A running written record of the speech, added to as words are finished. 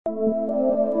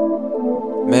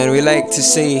Man, we like to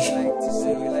say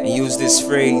and use this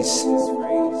phrase,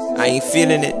 I ain't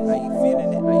feeling it.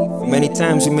 Many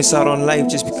times we miss out on life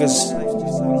just because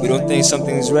we don't think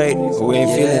something's right, or we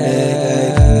ain't feeling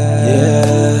it.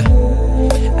 Yeah,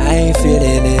 I ain't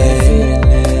feeling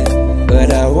it,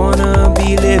 but I wanna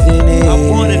be living it. I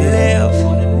wanna live.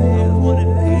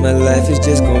 My life is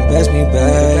just gonna pass me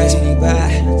by,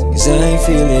 cause I ain't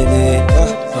feeling it.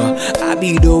 I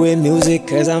be doing music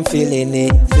cause I'm feeling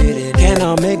it.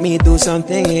 Cannot make me do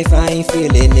something if I ain't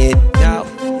feeling it.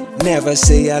 Never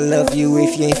say I love you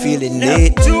if you ain't feeling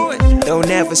it. Don't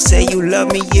ever say you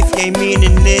love me if you ain't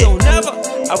meaning it.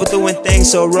 I was doing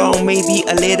things so wrong, maybe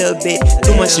a little bit.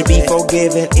 Too much to be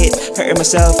forgiven. It hurting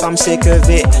myself, I'm sick of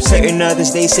it. Hurting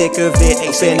others, they sick of it.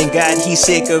 Offending God, he's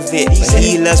sick of it. But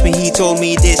he loves me, he told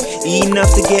me this.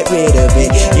 Enough to get rid of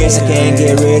it. Yes, I can't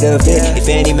get rid of it. If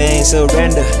any man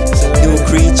surrender, new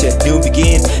creature, new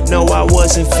begin. No, I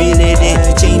wasn't feeling it.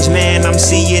 Change, man, I'm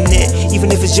seeing it. Even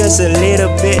if it's just a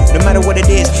little bit. No matter what it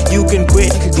is, you can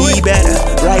quit. Be better,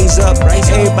 rise up.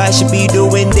 Everybody should be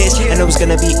doing this. I know it's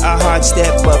gonna be a hard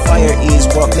step, but fire is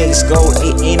what makes gold.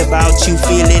 It ain't about you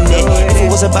feeling it. If it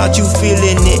was about you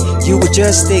feeling it, you would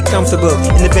just stay comfortable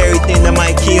in the very thing that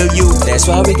might kill you. That's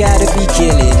why we gotta be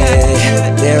killing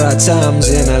it. There are times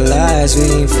in our lives we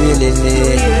ain't feeling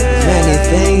it. Many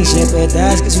things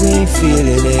jeopardize cause we ain't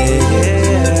feeling it.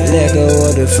 Let go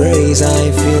of the phrase, I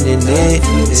ain't feeling it.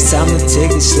 It's time to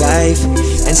take this life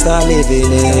and start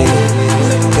living it.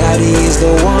 God is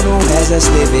the one who has us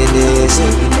living this.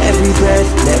 Every breath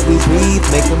that we breathe,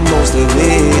 make the most of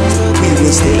it. We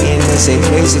will stay in the same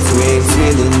place if we ain't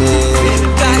feeling it.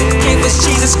 God gave us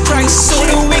Jesus Christ so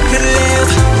that we could live.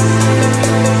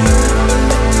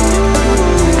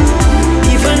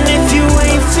 Even if you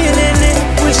ain't feeling it,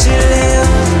 we should live.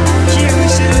 Yeah, we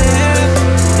should live.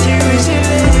 Yeah, we should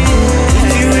live. If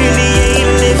you really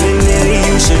ain't living it,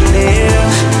 you should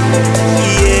live.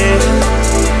 Yeah.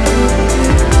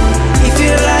 If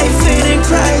your life ain't in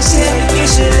Christ, yeah, you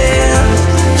should live.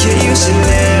 Yeah, you should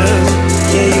live.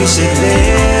 Yeah, you should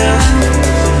live.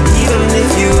 Even if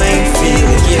you ain't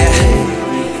feeling,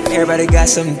 yeah. Everybody got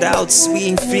some doubts, we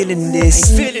ain't feeling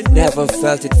this. Never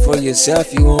felt it for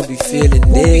yourself, you won't be feeling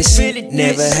this.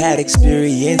 Never had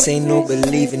experience, ain't no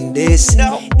believing this.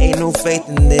 Ain't no faith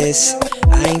in this,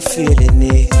 I ain't feeling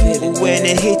it. But when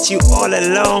it hit you all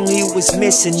along, you was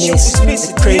missing this.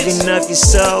 The craving of your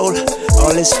soul,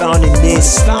 all is found in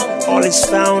this. All is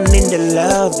found in the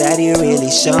love that he really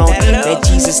shown. That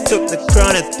Jesus took the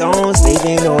crown of thorns,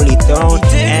 leaving only thorn.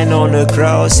 And on the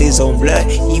cross, his own blood,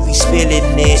 he be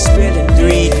spilling it.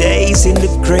 3 days in the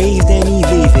grave, then he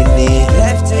leaving it.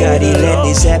 God, he let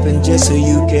this happen just so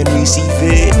you can receive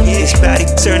it. It's about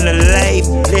eternal life,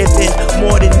 living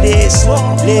more than this.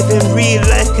 Living real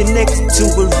life connected to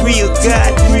a real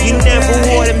God. You never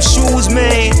wore them shoes,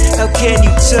 man, how can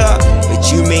you talk? But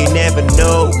you may never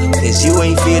know, cause you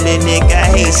ain't feeling it.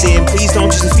 God hates it, please don't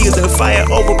just feel the fire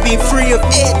over being free of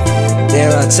it.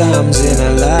 There are times in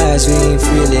our lives we ain't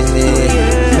feeling it.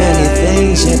 Many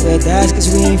things jeopardize cause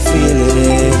we ain't feeling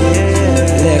it.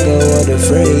 Let go of the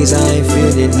phrase, I ain't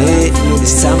feeling it.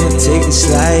 It's time to take this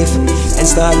life and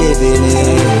start living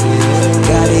it.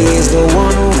 God is the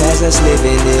one who has us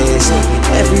living this.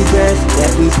 Every breath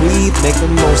that we breathe, make the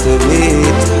most of it.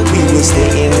 We will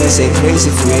stay in the same place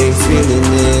if we ain't feeling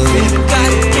it.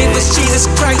 God gave us Jesus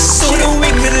Christ so that we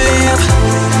could live.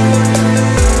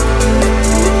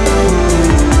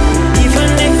 Even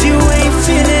if you ain't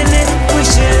feeling it, we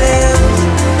should live.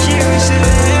 Yeah, we should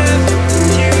live.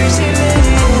 Yeah, we should live.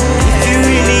 If you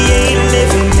really ain't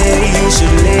living it, you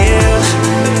should live.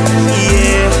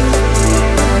 Yeah.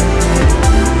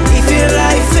 If your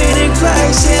life ain't in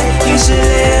Christ, yeah, you should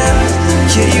live.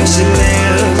 Yeah, you should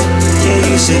live. Yeah,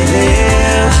 you should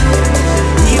live.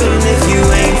 Even if you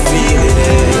ain't feeling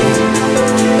it.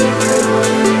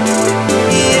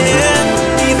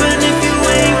 Yeah, even if you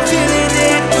ain't feeling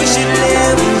it, we should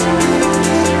live.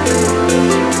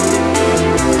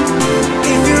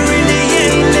 If you really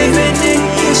ain't living it,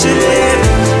 you should live.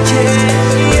 Yeah,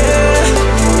 yeah.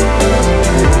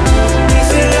 If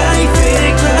your life ain't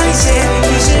in Christ, yeah,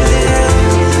 you should live.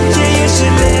 Yeah, you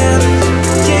should live.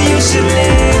 Yeah, you should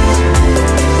live.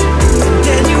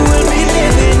 Then you will be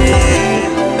living it.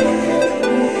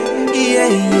 Yeah,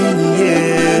 yeah,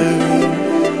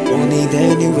 yeah. Only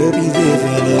then you will be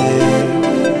living it.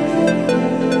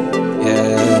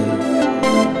 Yeah.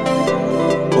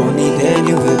 Only then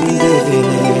you will be living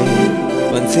it.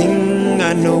 One thing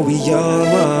I know we all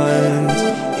want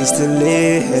is to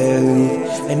live,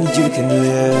 and you can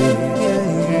live.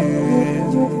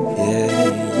 Yeah,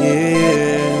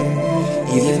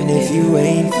 yeah. Even if you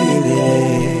ain't feeling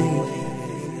it.